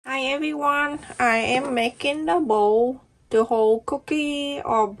everyone, I am making the bowl to hold cookie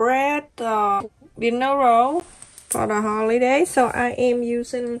or bread or dinner roll for the holiday. So I am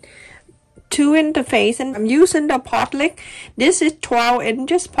using 2 interface and I'm using the pot lick. This is 12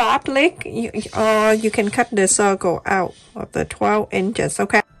 inches pot lick, or you can cut the circle out of the 12 inches,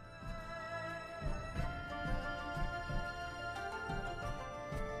 okay?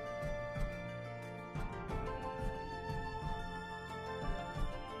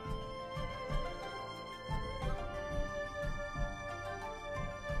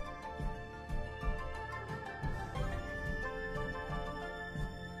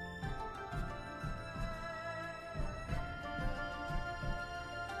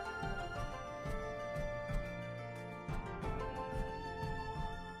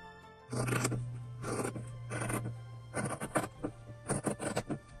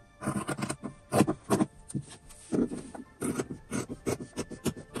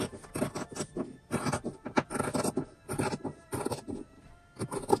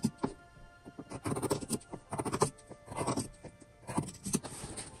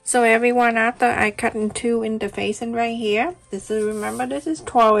 So everyone, after I cut in 2 interfacing right here, this is, remember this is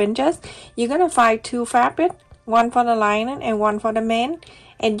 12 inches. You're gonna find 2 fabric, one for the lining and one for the main,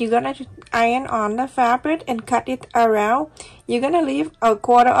 and you're gonna iron on the fabric and cut it around. You're gonna leave a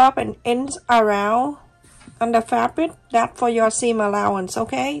 1/4 of an inch around on the fabric, that for your seam allowance,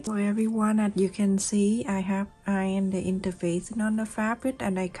 okay? So everyone, as you can see, I have ironed the interfacing on the fabric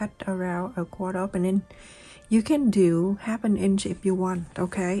and I cut around a 1/4 of an inch. You can do 1/2 inch if you want,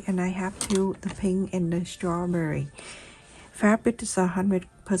 okay? And I have the pink and the strawberry. Fabric is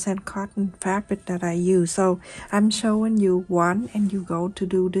 100% cotton fabric that I use. So I'm showing you one and you go to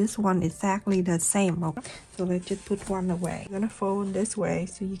do this one exactly the same, okay? So let's just put one away. I'm gonna fold this way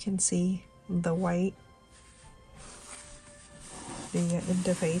so you can see the white, the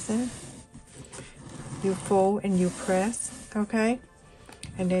interfacing. You fold and you press, okay?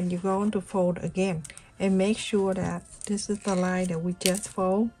 And then you're going to fold again. And make sure that this is the line that we just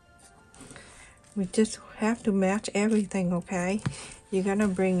fold. We just have to match everything, okay? You're gonna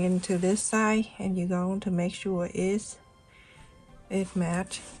bring into this side and you're going to make sure it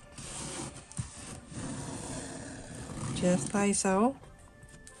match. Just like so.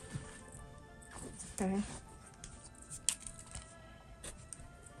 Okay.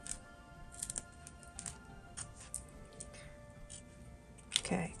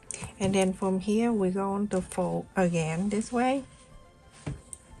 Okay. And then from here we're going to fold again this way.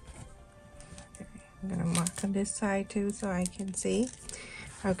 Okay, I'm gonna mark on this side too so I can see.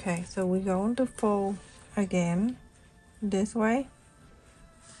 Okay, so we're going to fold again this way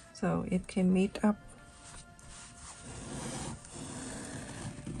so it can meet up.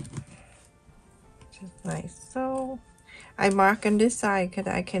 Just like so. I mark on this side because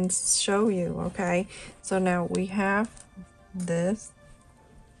I can show you, okay? So now we have this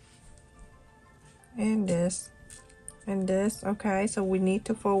and this and this, okay? So we need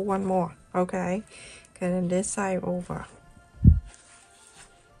to fold one more, okay? And then this side over,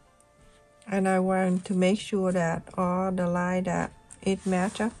 and I want to make sure that all the line that it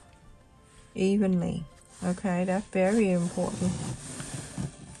match up evenly, okay? That's very important.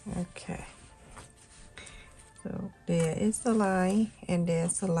 Okay, so there is the line and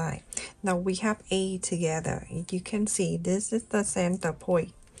there's the line. Now we have A together. You can see this is the center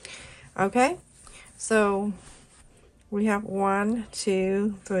point, okay? So we have 1,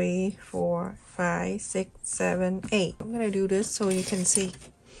 2, 3, 4, 5, 6, 7, 8. I'm gonna do this so you can see.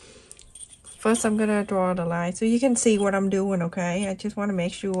 First, I'm gonna draw the line so you can see what I'm doing, okay? I just want to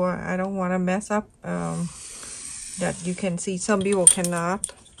make sure I don't want to mess up that you can see. Some people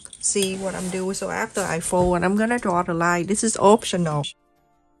cannot see what I'm doing. So after I fold, I'm gonna draw the line. This is optional.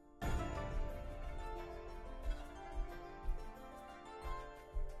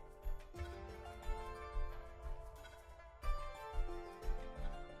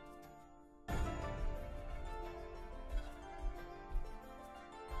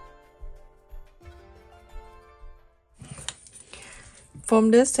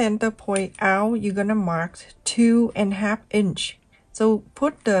 From this center point out, you're gonna mark 2.5 inch. So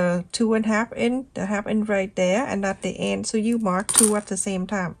put the 2.5 inch, the 1/2 inch right there, and at the end, so you mark 2 at the same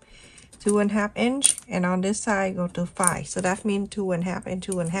time. 2.5 inch, and on this side go to 5. So that means 2.5 and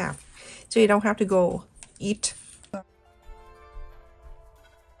 2.5. So you don't have to go each.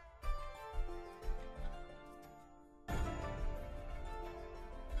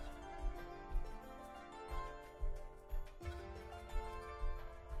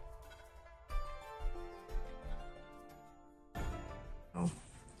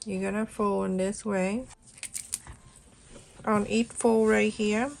 You're gonna fold in this way. On each fold right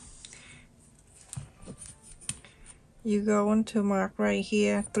here, you're going to mark right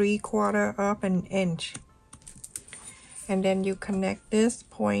here 3/4 up an inch, and then you connect this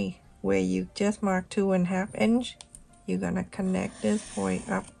point where you just marked 2.5 inch. You're gonna connect this point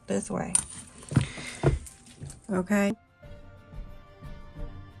up this way, okay?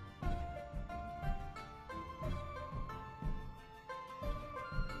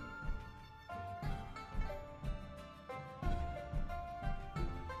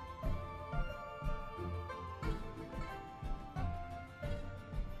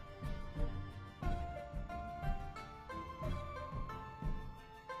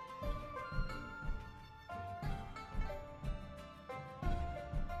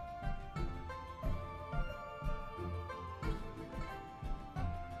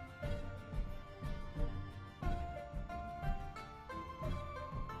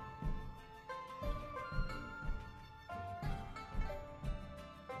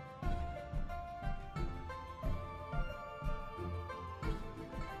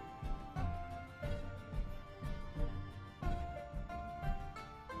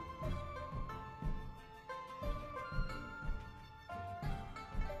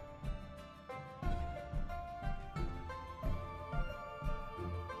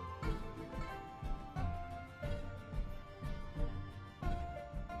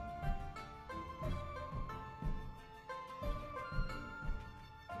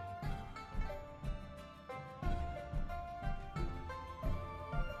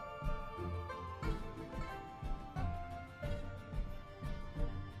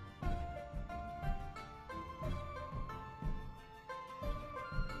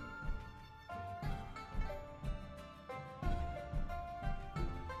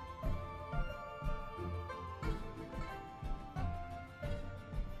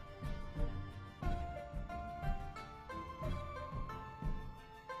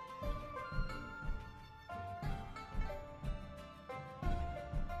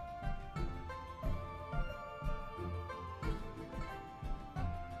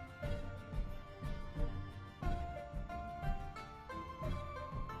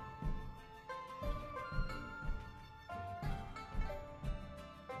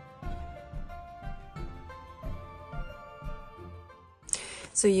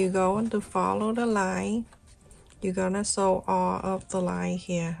 So you're going to follow the line. You're gonna sew all of the line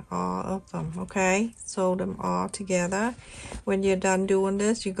here, all of them, okay? Sew them all together. When you're done doing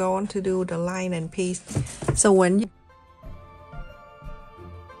this, you're going to do the lining piece. So when you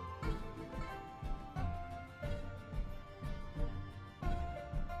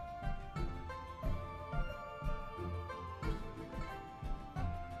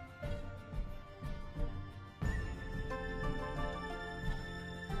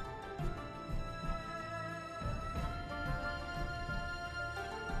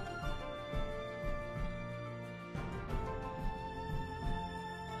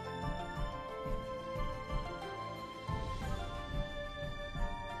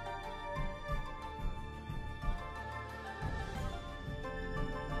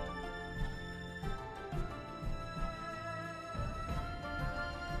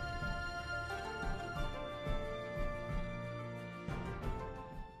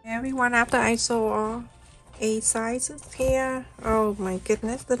everyone, after I sew all 8 sizes here, oh my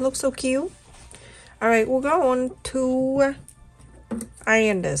goodness, that looks so cute. All right, we're going to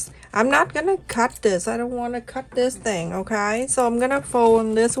iron this. I'm not gonna cut this. I don't want to cut this thing, okay? So I'm gonna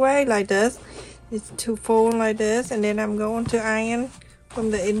fold this way like this. It's to fold like this, and then I'm going to iron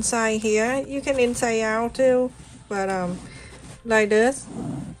from the inside here. You can inside out too, but like this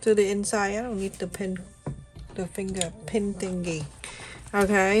to the inside. I don't need the pin, the finger pin thingy.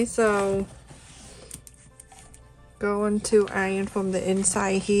 Okay, so going to iron from the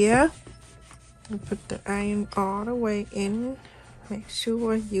inside here. Put the iron all the way in. Make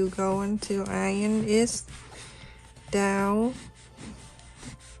sure you going to iron is down.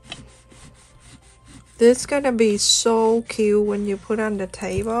 This is gonna be so cute when you put on the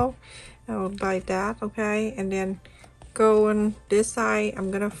table, like that, okay? And then going this side,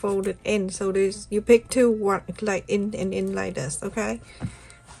 I'm gonna fold it in. So this, you pick two, one like in and in like this, okay?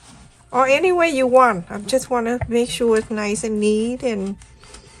 Or any way you want. I just want to make sure it's nice and neat. And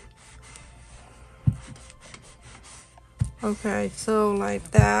okay, so like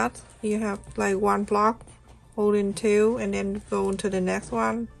that, you have like one block, holding two, and then go into the next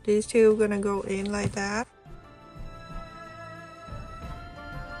one. These two are gonna go in like that.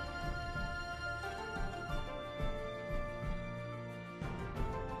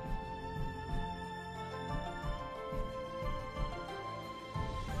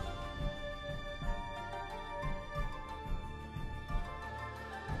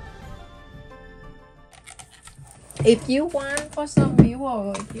 If you want, for some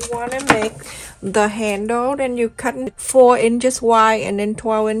people, if you want to make the handle, then you cut 4 inches wide and then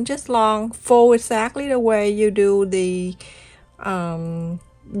 12 inches long. Fold exactly the way you do the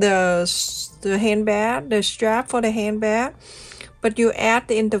handbag, the strap for the handbag. But you add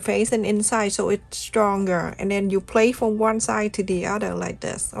the interfacing inside so it's stronger, and then you play from one side to the other like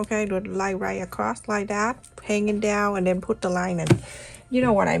this. Okay, do it like right across like that, hanging down, and then put the lining. You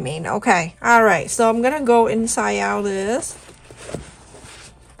know what I mean. Okay, all right, so I'm gonna go inside out this.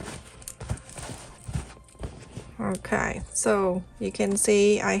 Okay, so you can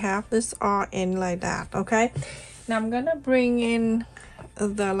see I have this all in like that. Okay, now I'm gonna bring in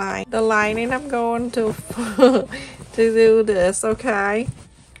the lining. I'm going to to do this. Okay,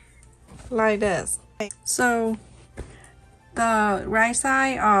 like this. So the right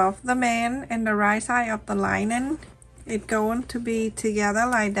side of the man and the right side of the lining, it's going to be together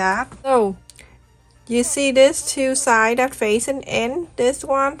like that. So you see this two side that facing in, this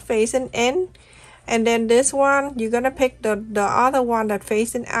one facing in, and then this one you're gonna pick the other one that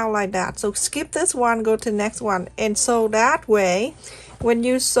facing out like that. So skip this one, go to the next one, and so that way when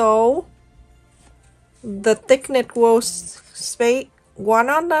you sew, the thickness will space one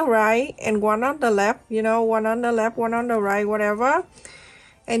on the right and one on the left, you know, one on the left, one on the right, whatever,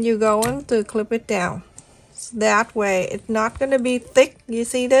 and you're going to clip it down. So that way it's not going to be thick. You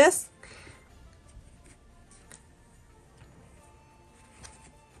see this?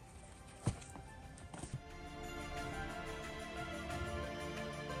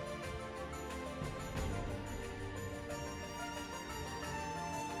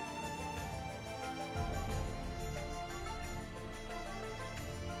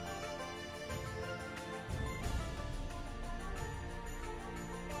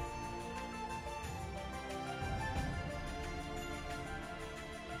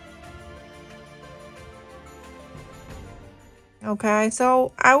 Okay,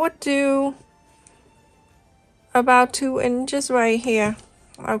 so I would do about 2 inches right here.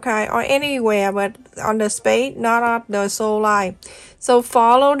 Okay, or anywhere, but on the spade, not on the sew line. So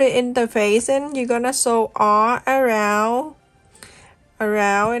follow the interfacing. You're gonna sew all around,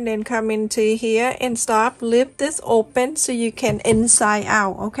 and then come into here and stop. Lift this open so you can inside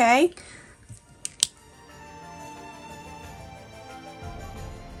out. Okay.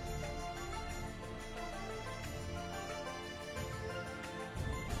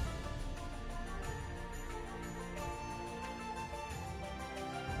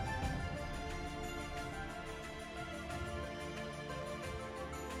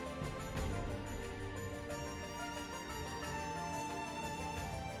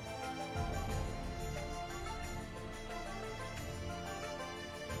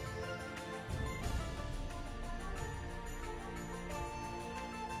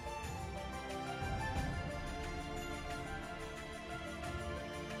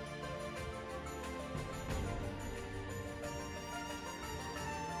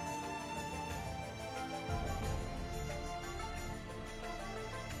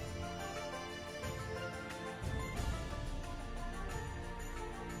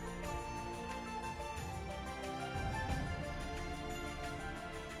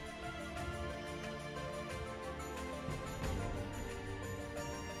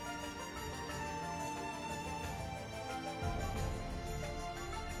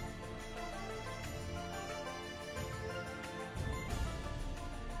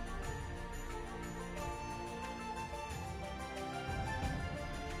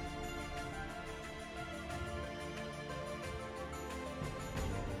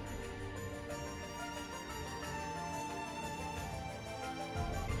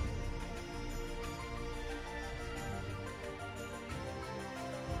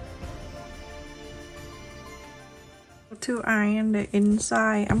 To iron the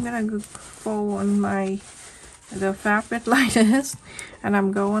inside, I'm gonna fold on the fabric like this, and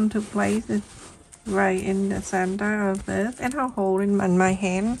I'm going to place it right in the center of this, and I'll hold it in my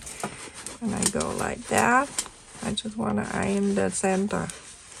hand, and I go like that. I just want to iron the center.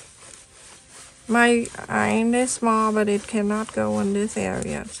 My iron is small, but it cannot go in this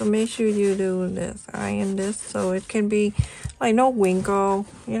area, so make sure you do this, iron this, so it can be like no wrinkle,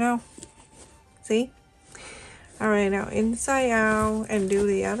 you know. See? Alright, now inside out, and do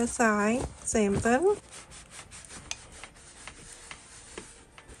the other side, same thing.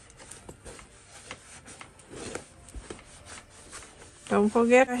 Don't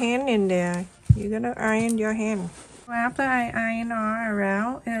forget your hand in there. You're gonna iron your hand. After I iron all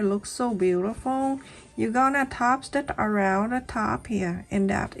around, it looks so beautiful. You're gonna top stitch around the top here, and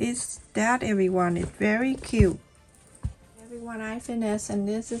that everyone is very cute. Everyone, I finished, and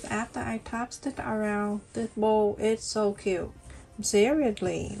this is after I tossed it around. This bowl is so cute.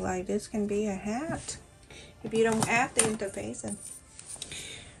 Seriously, like this can be a hat if you don't add the interfacing.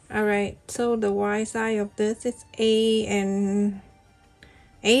 Alright, so the wide side of this is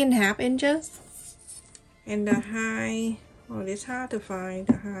 8.5 inches, and the high, well, it's hard to find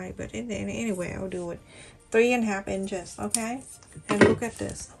the high, but anyway, I'll do it 3.5 inches. Okay, and look at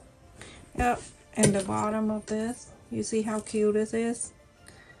this. Yep, and the bottom of this, you see how cute this is?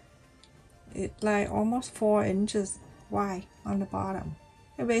 It's like almost 4 inches wide on the bottom.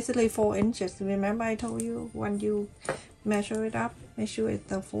 And basically 4 inches. Remember I told you when you measure it up, make sure it's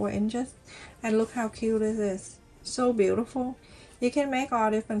the 4 inches. And look how cute this is. So beautiful. You can make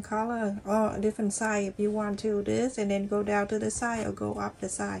all different color or different size if you want to. This and then go down to the side or go up the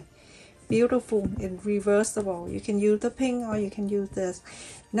side. Beautiful and reversible. You can use the pink or you can use this.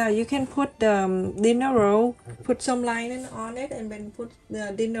 Now you can put the dinner roll, put some lining on it, and then put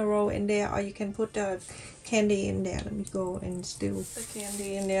the dinner roll in there, or you can put the candy in there. Let me go and steal the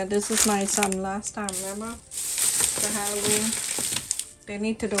candy in there. This is my son last time, remember? For Halloween. They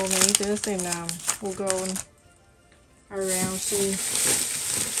need to donate this, and we'll go around soon.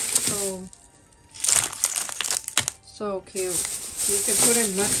 So cute. You can put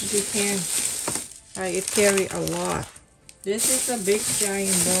as much as you can. It carry a lot. This is a big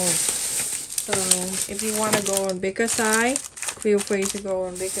giant bowl. So if you want to go on bigger size, feel free to go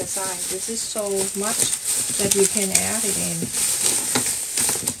on bigger size. This is so much that you can add it in.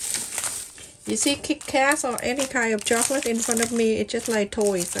 You see Kit Kats or any kind of chocolate in front of me, it's just like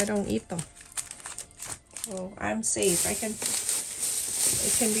toys. I don't eat them. So I'm safe. It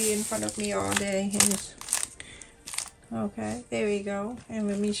can be in front of me all day. Okay, there we go. And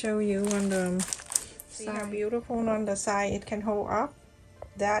let me show you on the see how beautiful on the side it can hold up.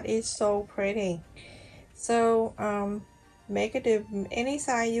 That is so pretty. So make it any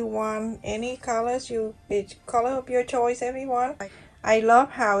size you want, any colors it's color of your choice, everyone. I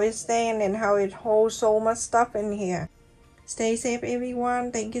love how it stands and how it holds so much stuff in here. Stay safe,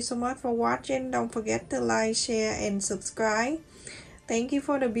 everyone. Thank you so much for watching. Don't forget to like, share, and subscribe. Thank you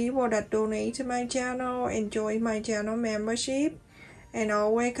for the people that donate to my channel, enjoy my channel membership, and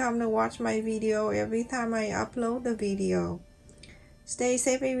always come to watch my video every time I upload the video. Stay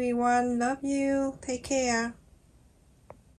safe, everyone. Love you. Take care.